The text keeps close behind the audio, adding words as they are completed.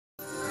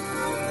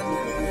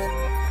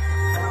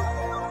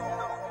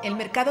El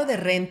mercado de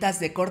rentas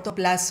de corto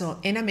plazo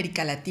en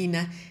América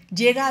Latina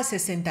llega a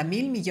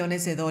 60.000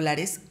 millones de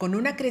dólares con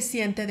una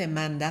creciente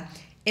demanda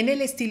en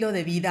el estilo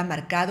de vida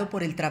marcado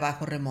por el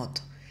trabajo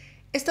remoto.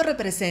 Esto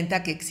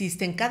representa que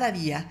existen cada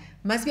día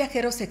más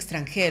viajeros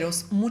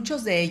extranjeros,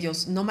 muchos de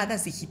ellos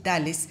nómadas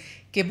digitales,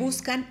 que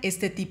buscan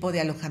este tipo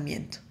de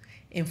alojamiento.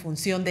 En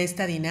función de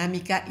esta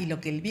dinámica y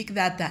lo que el Big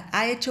Data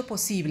ha hecho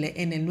posible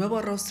en el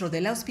nuevo rostro de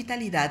la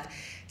hospitalidad,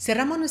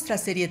 cerramos nuestra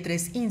serie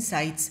 3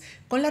 Insights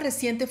con la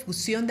reciente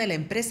fusión de la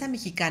empresa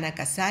mexicana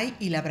Casai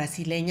y la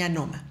brasileña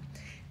Nomah.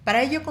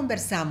 Para ello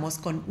conversamos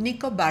con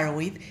Nico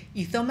Barawid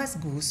y Thomaz,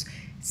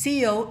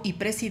 CEO y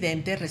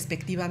presidente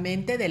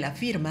respectivamente de la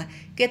firma,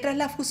 que tras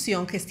la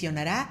fusión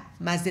gestionará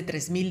más de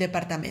 3,000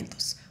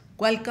 departamentos.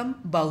 Welcome,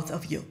 both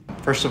of you.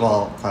 First of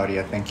all,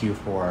 Claudia, thank you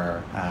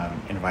for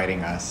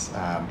inviting us.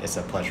 It's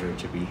a pleasure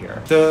to be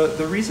here.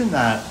 The reason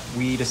that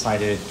we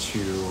decided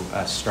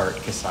to start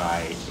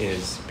Casai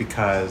is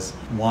because,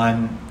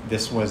 one,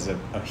 this was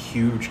a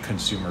huge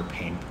consumer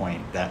pain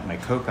point that my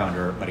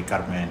co-founder, Mari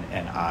Carmen,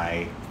 and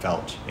I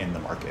felt in the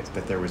market,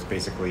 that there was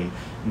basically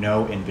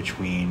no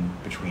in-between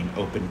between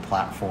open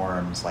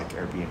platforms like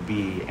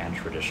Airbnb and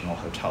traditional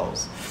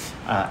hotels.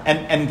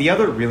 And the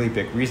other really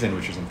big reason,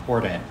 which is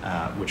important,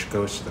 which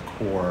goes to the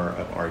core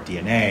of our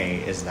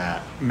DNA, is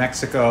that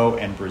Mexico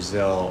and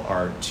Brazil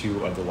are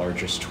two of the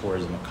largest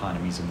tourism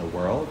economies in the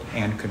world,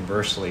 and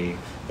conversely,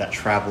 that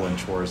travel and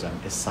tourism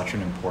is such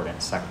an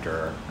important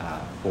sector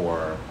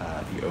for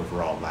the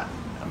overall Latin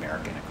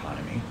American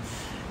economy.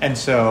 And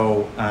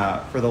so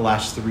for the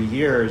last 3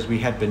 years, we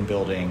had been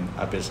building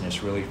a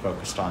business really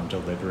focused on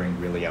delivering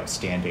really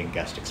outstanding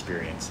guest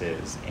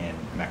experiences in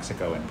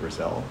Mexico and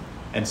Brazil.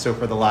 And so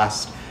for the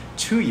last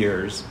 2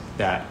 years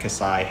that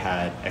Casai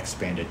had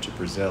expanded to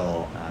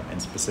Brazil,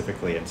 and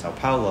specifically in Sao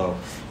Paulo,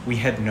 we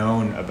had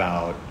known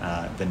about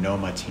the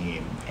Nomah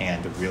team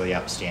and the really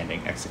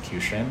outstanding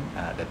execution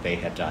that they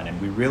had done. And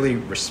we really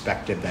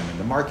respected them in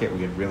the market.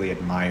 We had really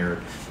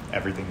admired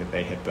everything that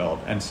they had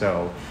built. And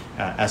so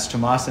as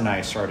Thomaz and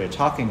I started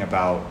talking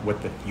about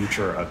what the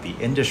future of the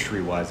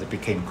industry was, it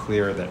became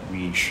clear that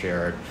we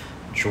shared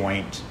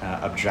joint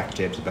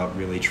objectives about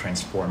really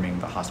transforming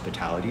the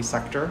hospitality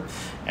sector.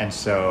 And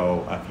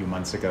so a few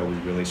months ago, we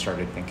really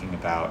started thinking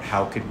about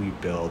how could we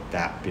build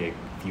that big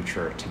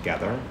future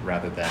together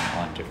rather than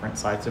on different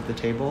sides of the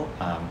table.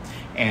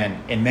 And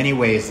in many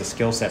ways, the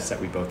skill sets that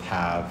we both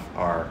have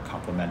are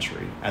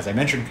complementary. As I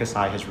mentioned,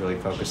 Casai has really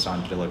focused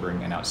on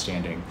delivering an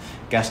outstanding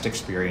guest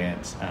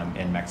experience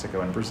in Mexico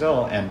and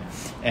Brazil, and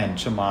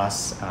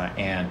Thomaz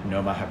and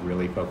Nomah have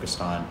really focused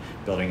on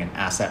building an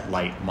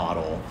asset-light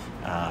model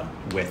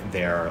with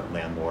their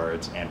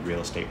landlords and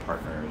real estate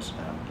partners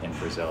in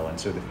Brazil. And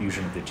so the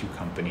fusion of the two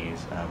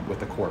companies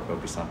with a core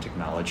focus on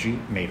technology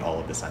made all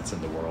of the sense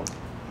in the world.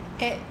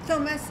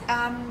 Thomaz,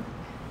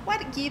 what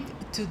give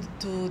to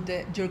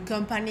your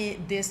company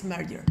this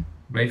merger?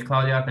 Great,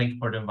 Claudia. Thank you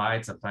for the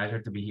invite. It's a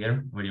pleasure to be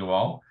here with you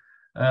all.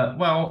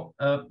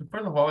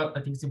 First of all,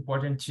 I think it's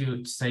important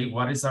to say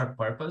what is our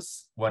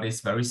purpose, what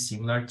is very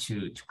similar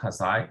to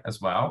Casai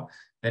as well.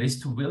 That is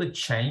to really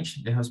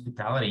change the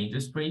hospitality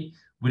industry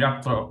with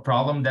a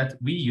problem that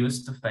we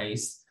used to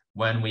face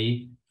when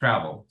we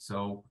travel.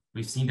 So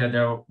we've seen that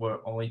there were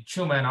only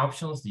two main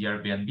options, the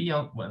Airbnb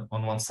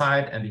on one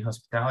side and the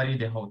hospitality,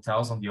 the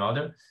hotels on the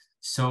other.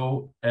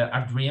 So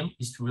our dream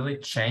is to really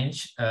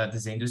change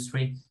this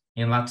industry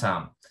in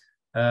LATAM.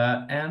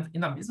 And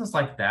in a business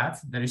like that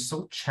is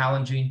so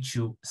challenging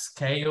to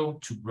scale,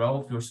 to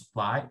grow your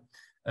supply,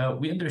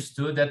 we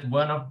understood that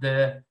one of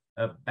the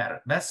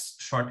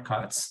best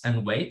shortcuts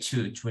and way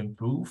to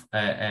improve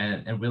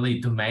and really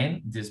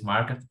domain this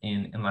market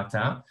in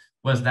LATAM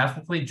was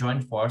definitely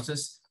join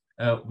forces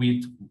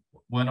with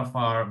one of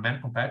our main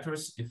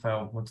competitors, if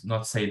I would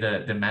not say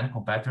the main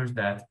competitors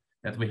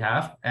that we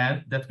have,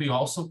 and that we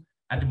also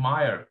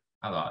admire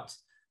a lot.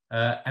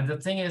 And the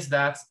thing is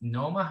that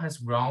Nomah has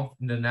grown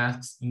in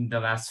the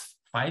last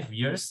 5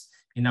 years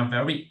in a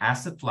very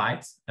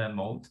asset-light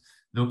mode,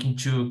 looking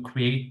to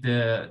create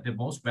the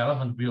most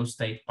relevant real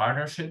estate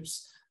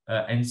partnerships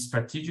and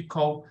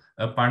strategical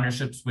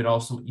partnerships with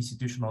also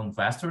institutional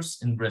investors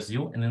in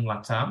Brazil and in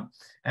LATAM.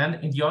 And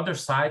in the other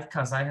side,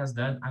 Casai has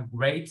done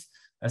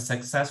a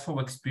successful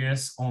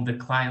experience on the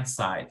client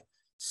side.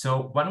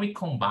 So when we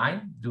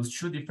combine those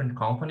two different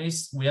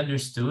companies, we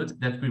understood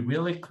that we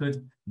really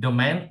could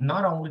domain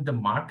not only the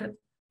market,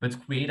 but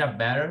create a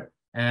better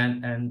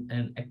and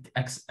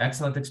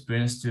excellent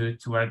experience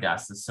to our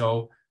guests.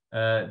 So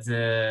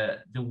the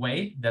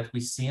way that we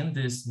seen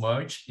this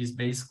merge is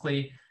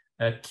basically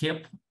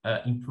keep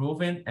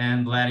improving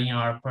and letting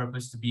our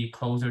purpose to be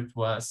closer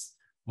to us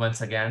once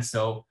again.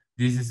 So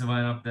this is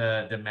one of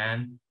the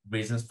main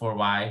reasons for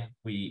why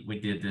we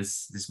did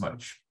this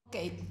merge.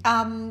 Okay,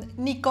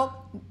 Nico,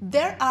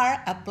 there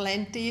are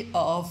plenty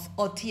of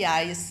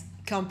OTAs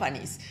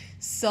companies.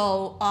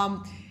 So,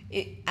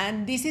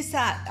 and this is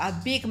a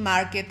big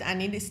market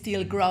and it is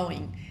still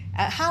growing.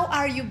 How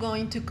are you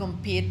going to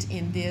compete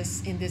in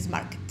this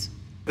market?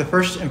 The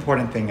first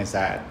important thing is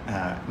that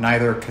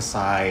neither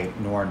Casai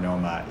nor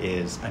Nomah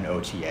is an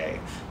OTA.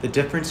 The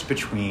difference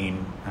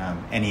between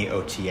any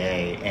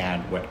OTA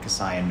and what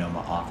Casai and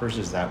Nomah offers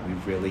is that we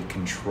really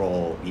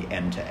control the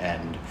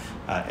end-to-end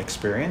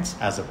experience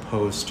as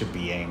opposed to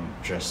being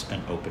just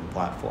an open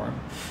platform.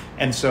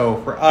 And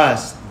so for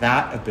us,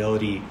 that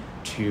ability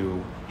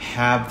to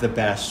have the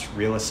best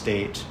real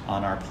estate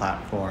on our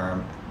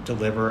platform,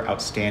 deliver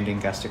outstanding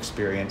guest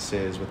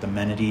experiences with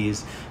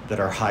amenities that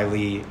are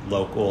highly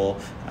local,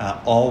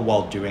 all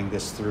while doing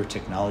this through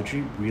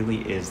technology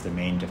really is the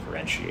main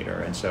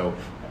differentiator. And so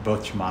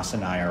both Thomaz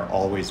and I are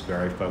always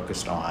very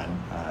focused on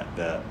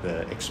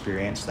the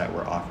experience that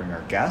we're offering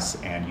our guests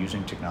and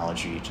using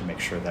technology to make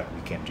sure that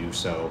we can do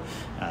so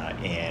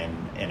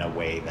in a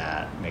way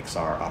that makes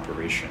our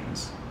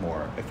operations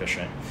more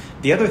efficient.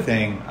 The other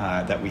thing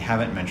that we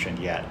haven't mentioned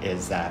yet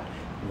is that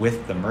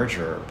with the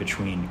merger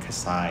between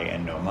Casai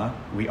and Nomah,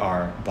 we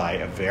are by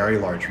a very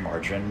large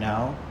margin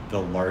now the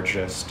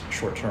largest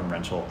short-term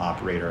rental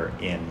operator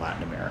in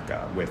Latin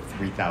America with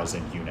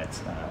 3,000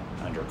 units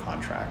under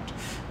contract.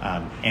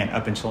 And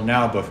up until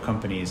now, both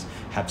companies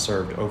have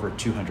served over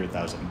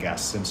 200,000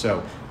 guests. And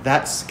so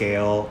that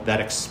scale,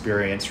 that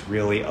experience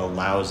really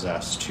allows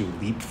us to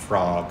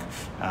leapfrog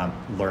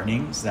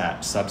learnings that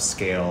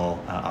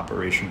subscale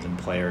operations and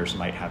players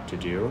might have to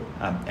do.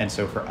 And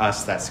so for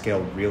us, that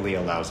scale really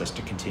allows us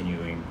to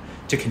continue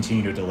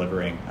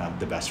delivering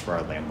the best for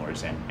our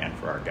landlords and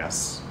for our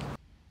guests.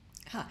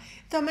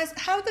 Thomaz,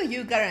 how do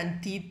you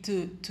guarantee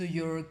to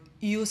your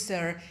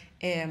user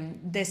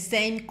the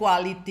same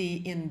quality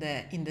in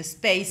the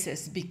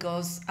spaces?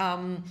 Because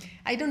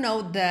I don't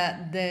know,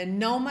 the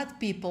nomad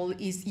people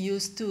is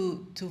used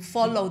to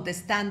follow the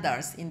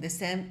standards in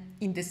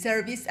the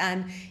service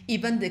and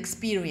even the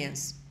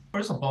experience.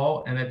 First of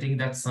all, and I think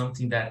that's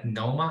something that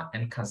Nomah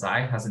and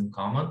Casai has in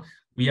common,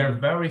 we are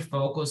very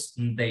focused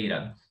on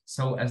data.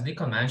 So as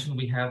Nico mentioned,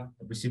 we have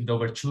received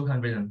over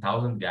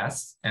 200,000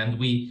 guests, and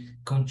we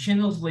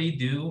continuously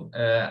do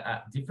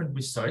different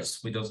research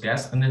with those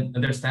guests and then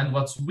understand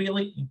what's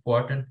really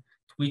important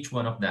to each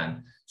one of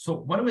them. So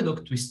when we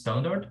look to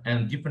standard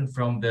and different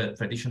from the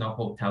traditional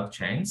hotel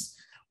chains,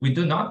 we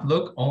do not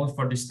look only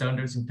for the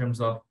standards in terms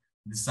of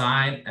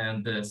design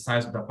and the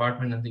size of the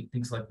apartment and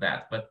things like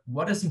that, but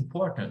what is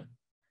important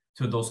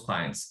to those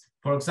clients.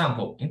 For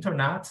example,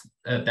 internet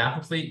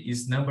definitely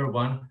is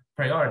 #1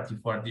 priority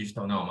for a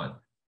digital nomad.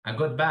 A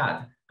good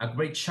bed, a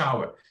great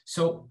shower.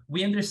 So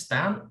we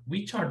understand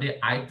which are the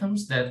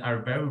items that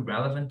are very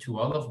relevant to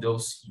all of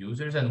those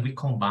users, and we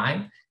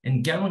combine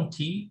and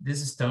guarantee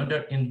this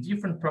standard in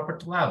different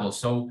property levels.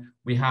 So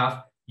we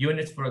have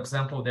units, for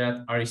example,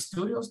 that are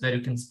studios that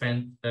you can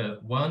spend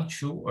 1,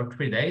 2, or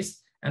 3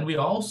 days. And we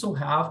also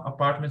have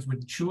apartments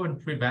with 2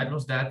 and 3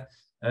 bedrooms that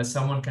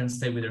someone can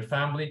stay with their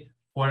family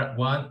for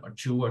 1 or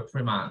 2 or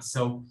 3 months.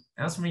 So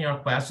answering your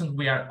question,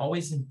 we are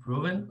always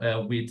improving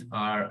with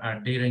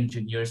our data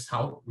engineers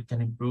how we can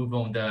improve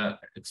on the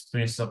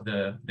experience of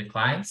the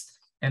clients,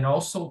 and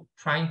also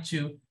trying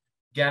to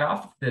get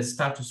off the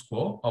status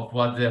quo of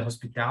what the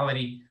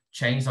hospitality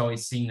chains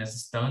always seen as a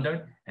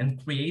standard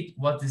and create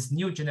what this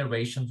new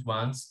generation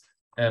wants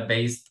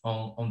based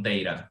on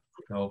data.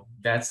 So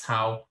that's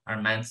how our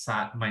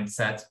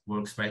mindset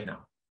works right now.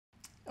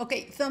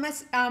 Okay,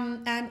 Thomaz,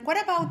 and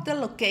what about the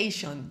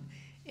location?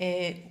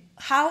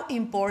 How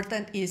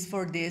important is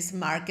for this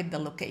market the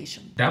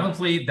location?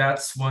 Definitely,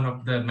 that's one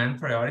of the main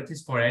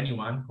priorities for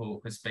anyone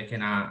who is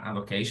picking a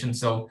location.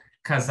 So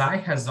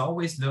Casai has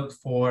always looked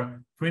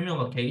for premium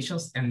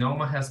locations, and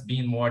Nomah has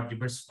been more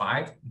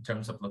diversified in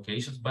terms of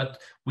locations, but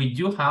we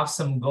do have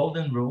some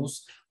golden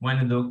rules when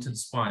you look to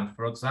this point.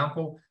 For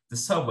example, the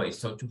subway.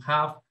 So to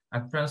have a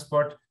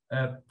transport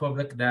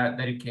public that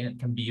you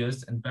can be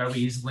used and very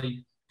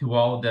easily to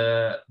all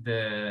the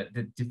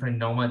different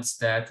nomads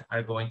that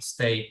are going to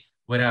stay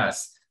with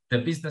us. The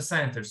business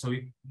center, so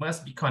it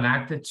must be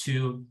connected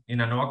to,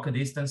 in an walk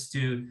distance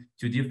to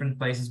different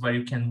places where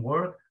you can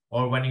work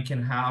or when you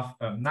can have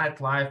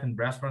nightlife and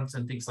restaurants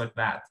and things like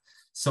that.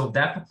 So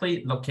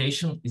definitely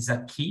location is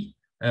a key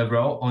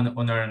role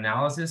on our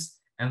analysis.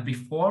 And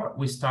before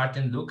we start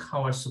and look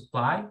how our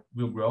supply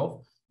will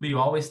grow, we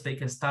always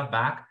take a step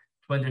back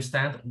to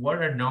understand what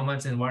our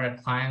nomads and what our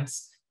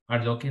clients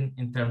are looking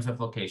in terms of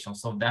location.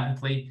 So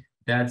definitely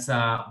that's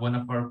one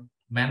of our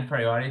main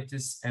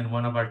priorities and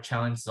one of our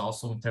challenges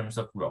also in terms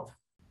of growth.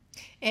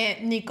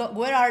 Nico,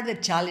 what are the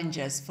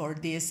challenges for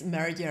this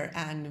merger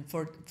and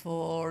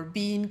for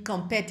being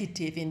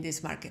competitive in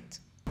this market?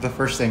 The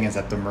first thing is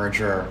that the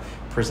merger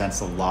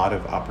presents a lot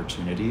of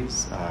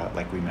opportunities,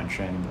 like we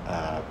mentioned,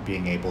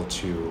 being able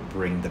to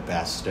bring the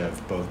best of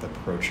both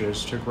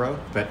approaches to growth.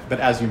 But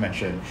as you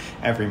mentioned,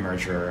 every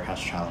merger has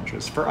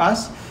challenges. For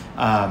us,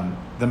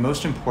 the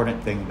most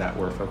important thing that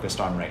we're focused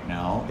on right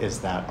now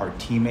is that our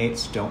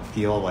teammates don't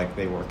feel like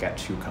they work at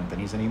two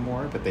companies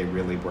anymore, but they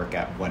really work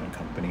at one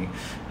company.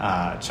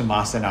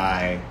 Thomaz and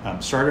I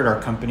started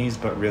our companies,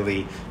 but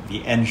really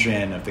the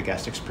engine of the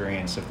guest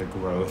experience, of the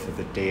growth, of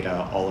the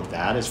data, all of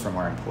that is from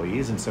our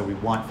employees. And so we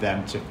want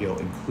them to feel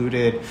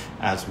included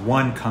as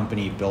one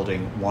company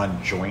building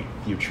one joint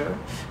future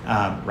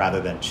rather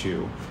than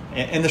two.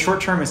 In the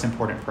short term, it's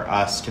important for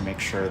us to make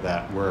sure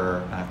that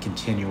we're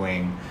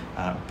continuing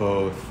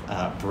both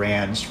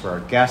brands for our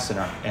guests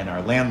and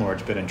our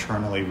landlords, but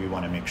internally we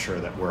want to make sure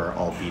that we're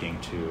all beating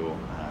to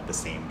the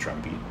same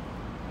drumbeat.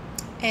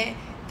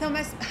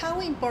 Thomaz, how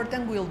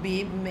important will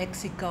be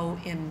Mexico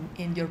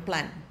in your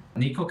plan?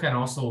 Nico can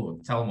also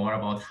tell more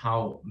about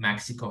how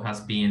Mexico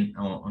has been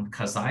on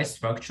Casai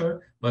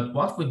structure, but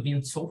what we've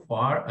been so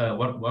far,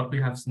 what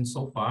we have seen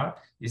so far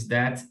is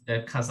that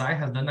Casai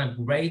has done a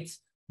great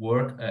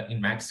work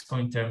in Mexico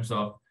in terms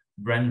of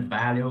brand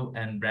value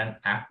and brand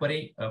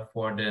equity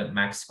for the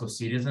Mexico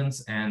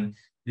citizens, and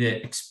the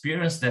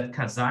experience that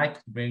Casai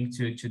could bring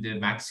to the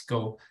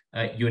Mexico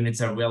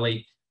units are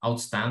really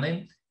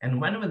outstanding. And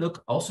when we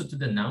look also to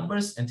the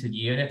numbers and to the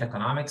unit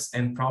economics,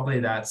 and probably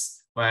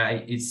that's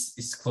why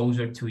it's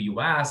closer to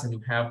US and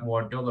you have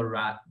more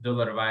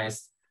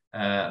dollarized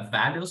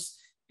values,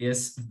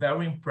 is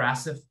very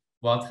impressive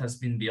what has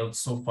been built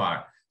so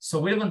far.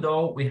 So even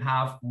though we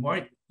have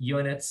more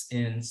units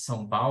in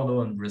São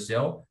Paulo and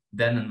Brazil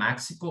than in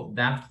Mexico,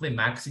 definitely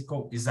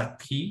Mexico is a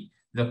key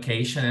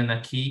location and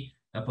a key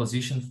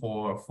position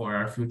for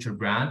our future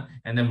brand.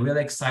 And I'm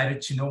really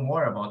excited to know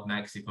more about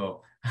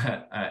Mexico,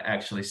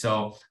 actually.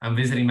 So I'm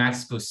visiting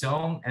Mexico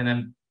soon, and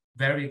I'm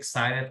very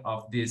excited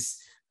of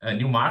this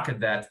new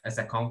market that as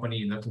a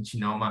company,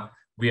 Nomah,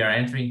 we are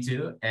entering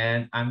to.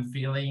 And I'm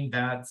feeling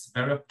that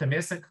very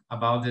optimistic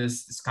about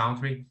this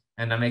country,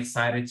 and I'm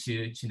excited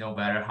to know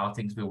better how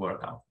things will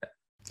work out there.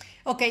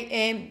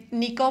 Okay,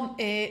 Nico,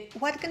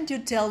 what can you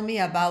tell me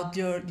about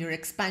your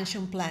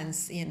expansion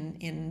plans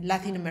in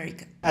Latin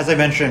America? As I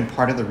mentioned,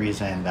 part of the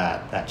reason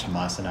that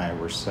Thomaz and I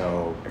were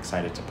so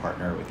excited to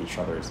partner with each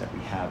other is that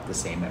we have the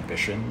same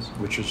ambitions,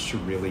 which is to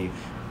really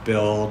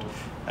build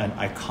an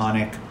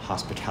iconic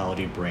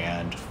hospitality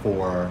brand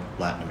for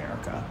Latin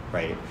America,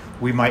 right?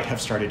 We might have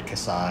started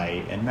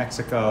Casai in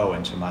Mexico,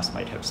 and Thomaz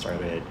might have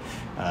started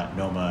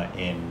Nomah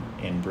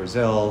in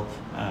Brazil,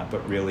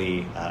 but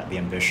really the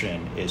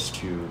ambition is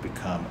to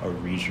become a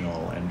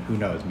regional, and who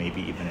knows,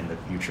 maybe even in the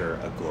future,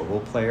 a global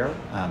player.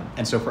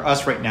 And so for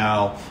us right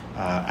now,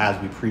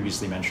 as we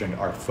previously mentioned,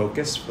 our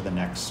focus for the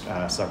next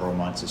several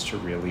months is to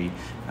really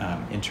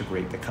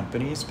integrate the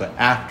companies. But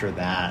after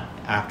that,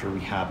 after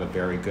we have a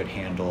very good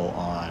handle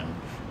on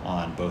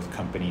both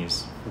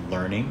companies'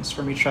 learnings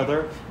from each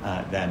other,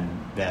 then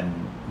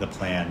the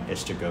plan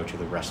is to go to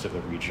the rest of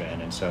the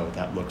region. And so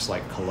that looks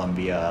like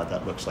Colombia,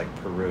 that looks like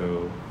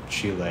Peru,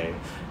 Chile,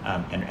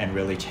 and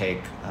really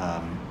take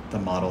the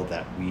model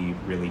that we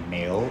really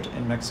nailed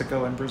in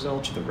Mexico and Brazil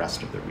to the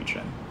rest of the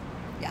region.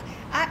 Yeah,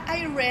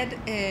 I read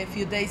a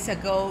few days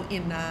ago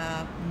in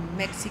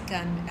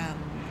Mexican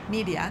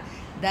media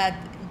that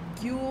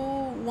you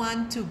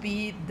want to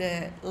be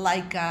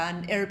like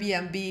an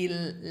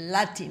Airbnb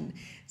Latin.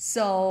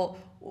 So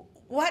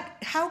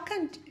how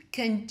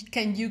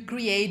can you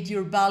create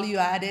your value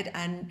added,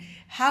 and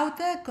how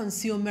the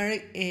consumer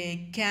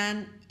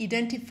can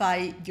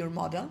identify your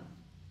model?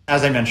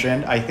 As I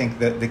mentioned, I think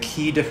that the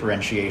key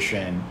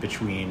differentiation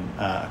between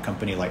a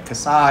company like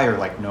Casai or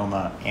like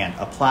Nomah and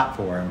a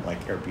platform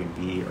like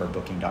Airbnb or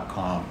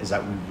Booking.com is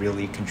that we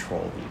really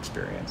control the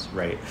experience,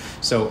 right?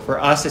 So for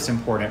us, it's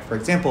important, for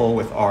example,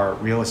 with our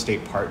real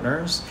estate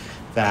partners,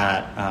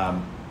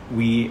 that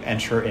we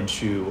enter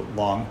into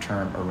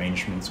long-term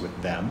arrangements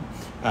with them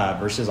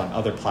versus on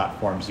other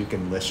platforms, you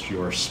can list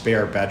your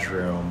spare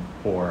bedroom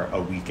for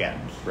a weekend,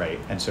 right?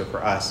 And so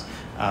for us,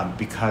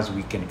 because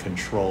we can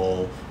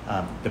control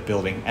the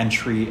building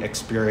entry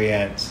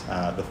experience,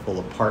 the full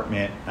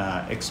apartment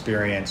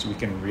experience, we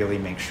can really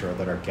make sure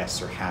that our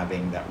guests are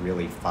having that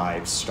really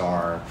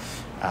 5-star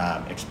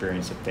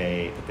experience that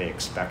they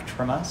expect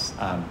from us.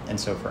 And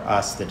so for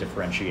us, the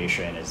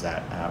differentiation is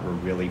that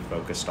we're really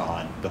focused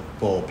on the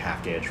full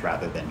package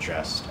rather than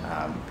just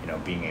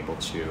being able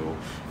to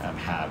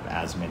have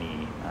as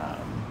many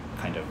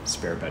kind of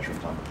spare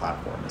bedrooms on the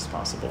platform as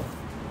possible.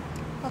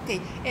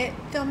 Okay,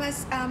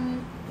 Thomaz,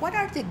 what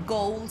are the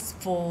goals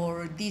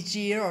for this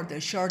year or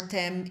the short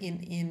term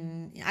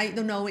in I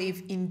don't know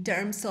if in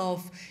terms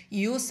of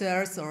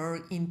users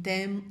or in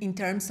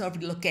terms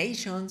of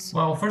locations?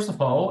 Well, first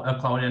of all,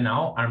 Claudia,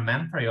 now our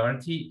main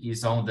priority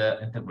is on the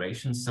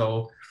integration.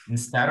 So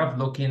instead of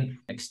looking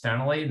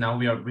externally, now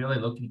we are really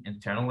looking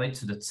internally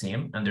to the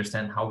team,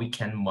 understand how we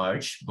can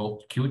merge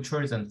both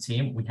cultures and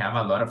team. We have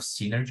a lot of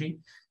synergy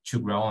to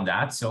grow on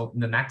that. So in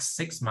the next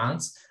 6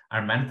 months,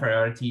 our main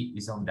priority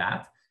is on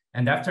that.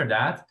 And after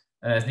that,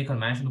 as Nico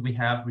mentioned, we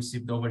have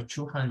received over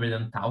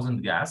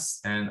 200,000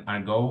 guests, and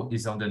our goal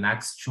is on the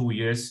next 2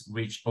 years,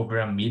 reach over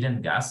 1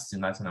 million guests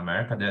in Latin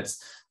America.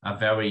 That's a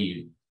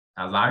very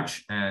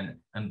large and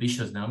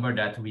ambitious number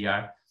that we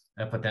are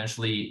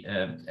potentially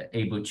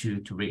able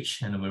to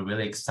reach. And we're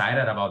really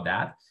excited about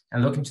that.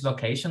 And looking to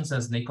locations,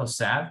 as Nico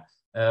said,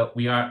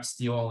 we are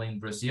still only in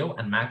Brazil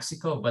and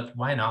Mexico, but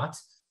why not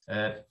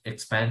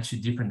expand to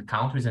different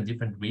countries and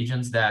different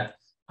regions that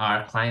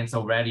our clients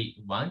already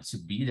want to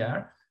be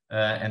there.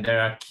 And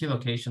there are key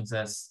locations,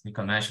 as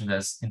Nico mentioned,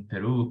 as in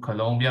Peru,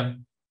 Colombia,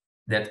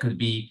 that could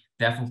be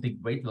definitely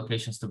great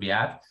locations to be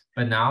at.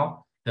 But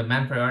now the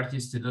main priority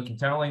is to look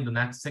internally in the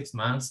next 6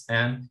 months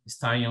and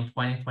starting on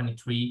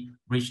 2023,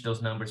 reach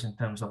those numbers in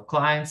terms of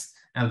clients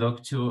and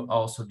look to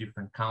also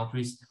different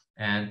countries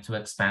and to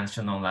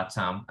expansion on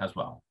LATAM as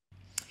well.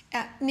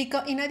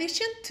 Nico, in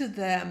addition to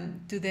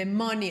the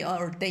money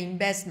or the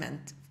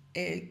investment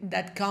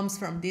that comes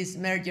from this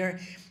merger,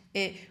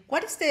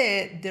 what is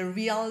the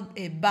real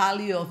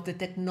value of the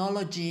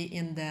technology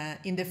in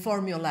the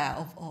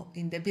formula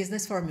in the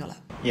business formula?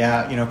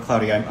 Yeah,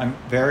 Claudia, I'm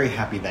very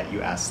happy that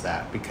you asked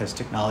that, because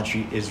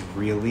technology is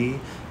really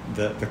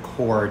the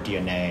core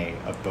DNA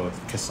of both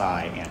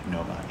Casai and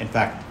Nomah. In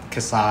fact,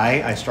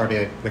 Casai, I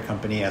started the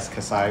company as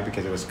Casai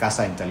because it was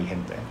Casa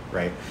Inteligente,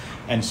 right?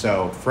 And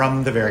so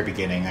from the very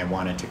beginning, I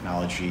wanted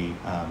technology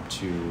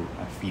to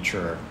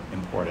feature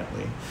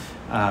importantly.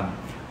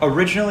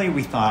 Originally,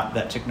 we thought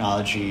that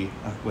technology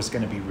was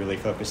going to be really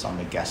focused on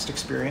the guest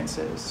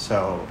experiences.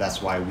 So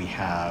that's why we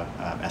have,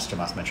 as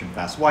Thomaz mentioned,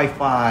 fast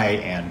Wi-Fi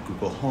and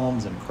Google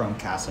Homes and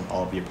Chromecast in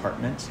all of the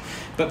apartments.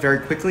 But very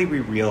quickly,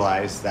 we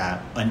realized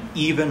that an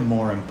even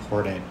more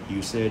important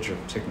usage of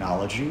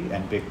technology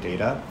and big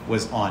data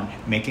was on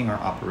making our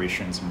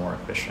operations more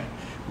efficient.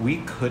 We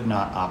could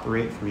not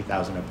operate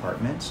 3,000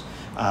 apartments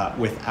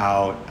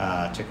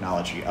without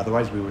technology.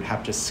 Otherwise, we would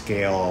have to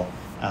scale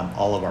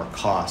all of our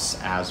costs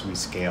as we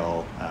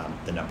scale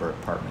the number of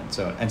apartments.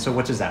 So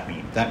what does that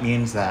mean? That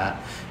means that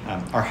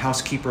our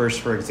housekeepers,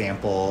 for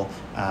example,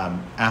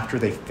 after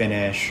they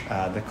finish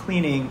the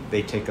cleaning,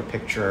 they take a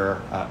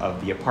picture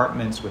of the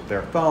apartments with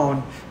their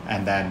phone,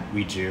 and then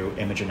we do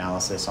image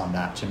analysis on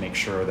that to make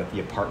sure that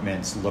the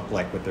apartments look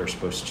like what they're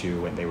supposed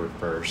to when they were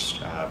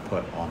first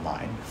put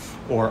online.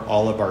 Or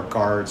all of our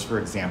guards, for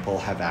example,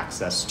 have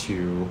access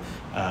to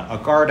a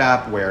guard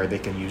app where they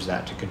can use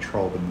that to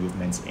control the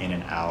movements in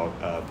and out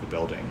of the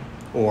building.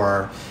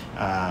 Or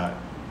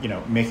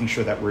making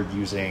sure that we're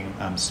using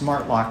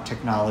smart lock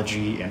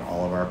technology in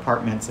all of our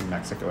apartments in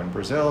Mexico and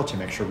Brazil to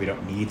make sure we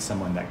don't need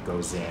someone that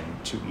goes in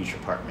to each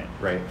apartment,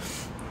 right?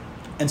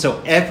 And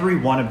so every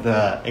one of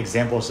the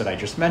examples that I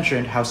just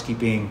mentioned,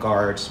 housekeeping,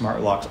 guards,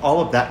 smart locks,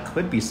 all of that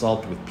could be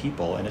solved with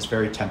people, and it's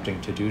very tempting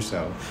to do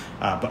so.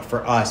 But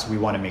for us, we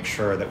want to make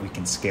sure that we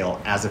can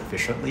scale as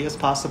efficiently as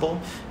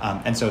possible.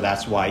 And so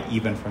that's why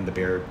even from the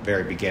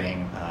very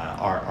beginning,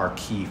 our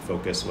key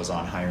focus was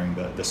on hiring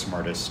the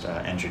smartest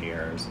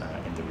engineers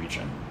in the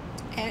region.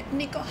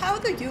 Nico, how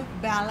do you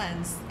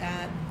balance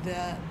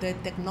the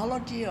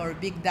technology or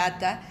big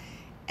data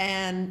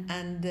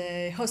and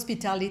the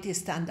hospitality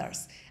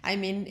standards? I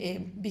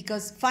mean,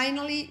 because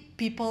finally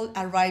people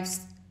arrive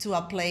to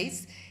a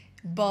place,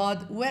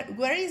 but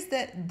where is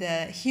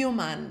the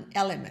human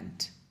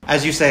element?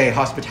 As you say,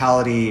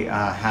 hospitality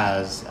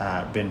has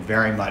been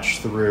very much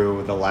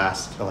through the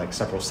last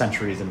several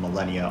centuries and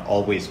millennia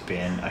always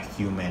been a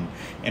human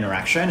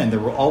interaction, and there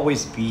will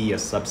always be a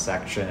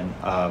subsection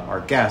of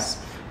our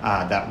guests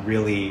that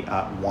really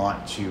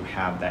want to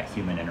have that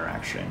human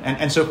interaction.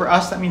 And so for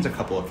us, that means a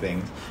couple of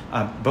things,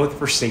 both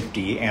for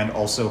safety and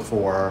also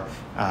for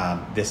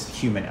this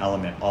human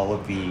element. All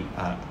of the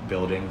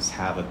buildings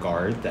have a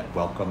guard that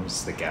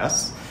welcomes the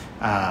guests.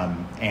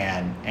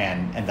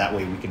 And that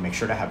way we can make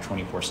sure to have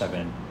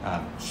 24/7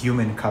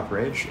 human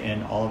coverage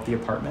in all of the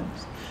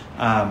apartments.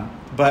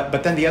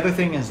 But then the other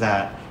thing is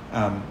that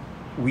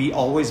we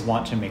always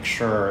want to make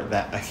sure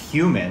that a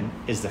human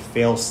is the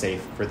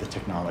fail-safe for the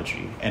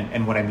technology.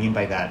 And what I mean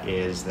by that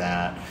is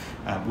that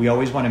we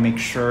always want to make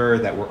sure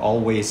that we're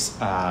always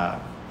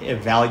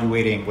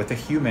evaluating with a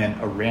human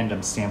a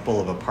random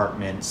sample of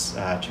apartments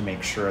to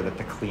make sure that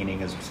the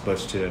cleaning is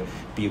supposed to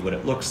be what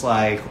it looks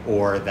like,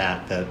 or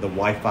that the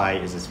Wi-Fi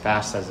is as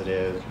fast as it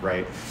is,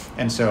 right?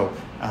 And so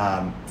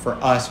for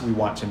us, we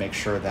want to make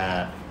sure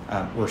that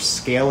we're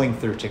scaling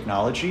through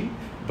technology,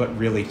 but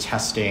really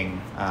testing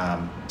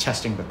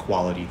the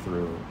quality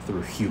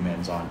through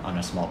humans on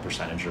a small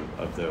percentage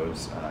of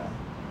those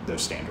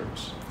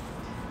standards.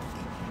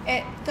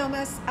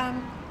 Thomaz,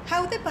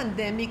 how the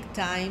pandemic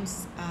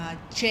times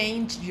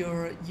changed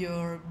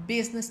your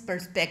business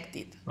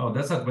perspective? Oh,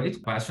 that's a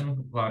great question,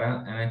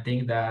 Laura. And I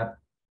think that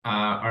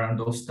around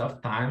those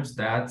tough times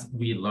that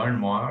we learn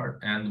more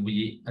and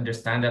we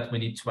understand that we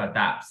need to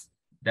adapt.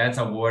 That's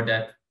a word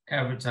that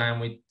every time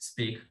we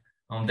speak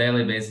on a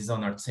daily basis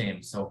on our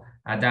team. So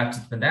adapt to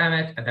the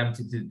pandemic, adapt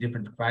to the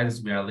different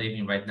crises we are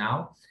living right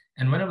now.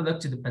 And when we look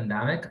to the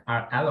pandemic,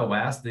 our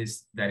LOS,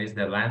 that is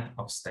the length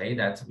of stay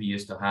that we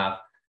used to have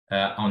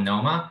on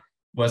Nomah,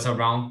 was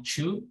around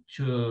 2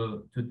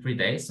 to 3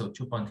 days, so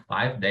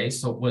 2.5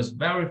 days. So it was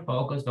very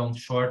focused on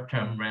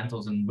short-term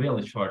rentals and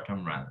really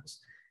short-term rentals.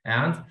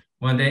 And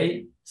one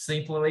day,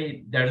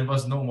 simply, there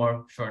was no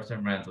more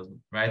short-term rentals,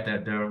 right?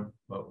 There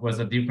was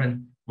a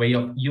different way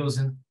of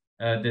using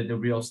the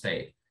real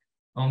estate.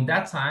 On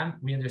that time,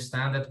 we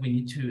understand that we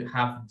need to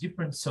have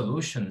different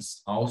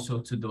solutions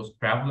also to those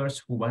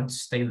travelers who want to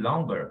stay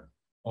longer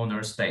on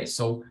our stay.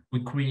 So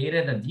we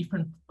created a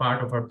different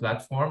part of our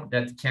platform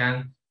that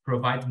can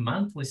provide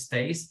monthly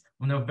stays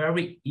in a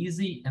very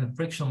easy and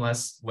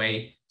frictionless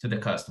way to the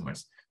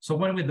customers. So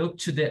when we look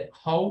to the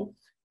whole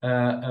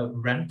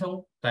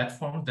rental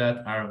platform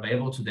that are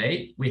available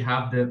today, we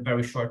have the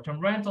very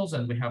short-term rentals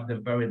and we have the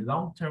very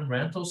long-term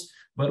rentals,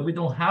 but we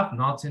don't have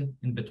nothing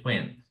in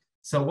between.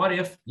 So what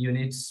if you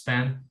need to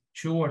spend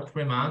 2 or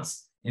 3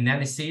 months in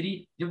any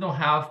city? You don't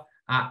have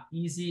an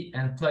easy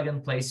and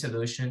plug-and-play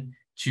solution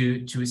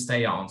to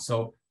stay on.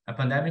 So a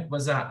pandemic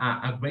was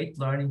a great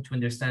learning to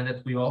understand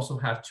that we also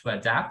have to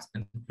adapt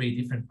and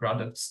create different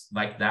products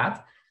like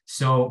that.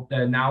 So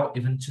now,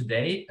 even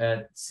today,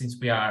 since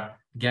we are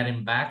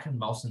getting back and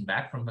bouncing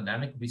back from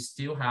pandemic, we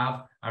still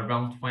have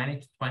around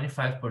 20 to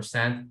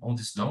 25% on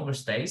these longer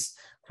stays,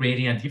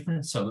 creating a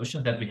different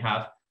solution that we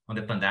have on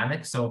the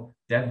pandemic. So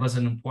that was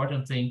an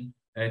important thing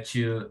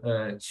to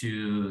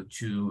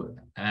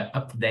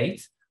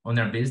update on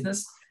our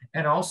business.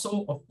 And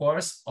also, of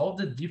course, all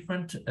the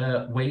different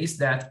ways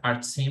that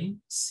our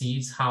team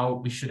sees how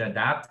we should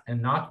adapt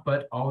and not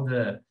put all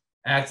the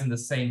eggs in the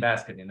same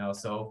basket, you know.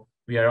 So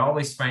we are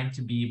always trying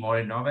to be more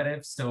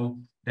innovative. So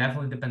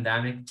definitely the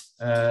pandemic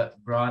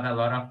brought a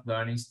lot of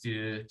learnings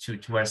to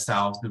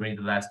ourselves during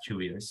the last 2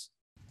 years.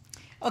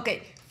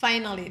 Okay,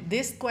 finally,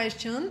 this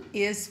question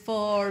is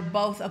for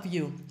both of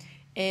you.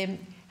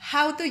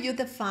 How do you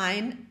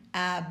define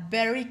a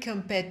very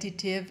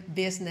competitive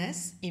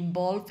business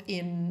involved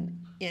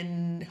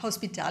in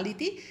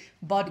hospitality,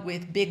 but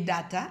with big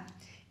data?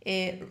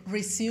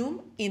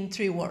 Resume in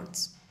 3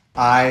 words.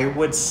 I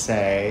would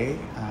say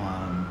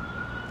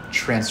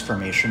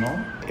transformational,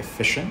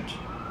 efficient,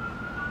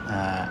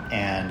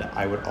 and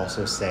I would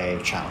also say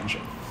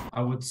challenging.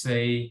 I would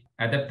say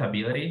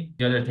adaptability.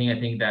 The other thing I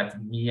think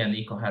that me and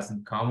Nico has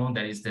in common,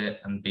 that is the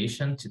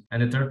ambition.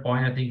 And the third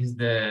point, I think, is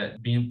the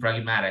being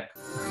pragmatic.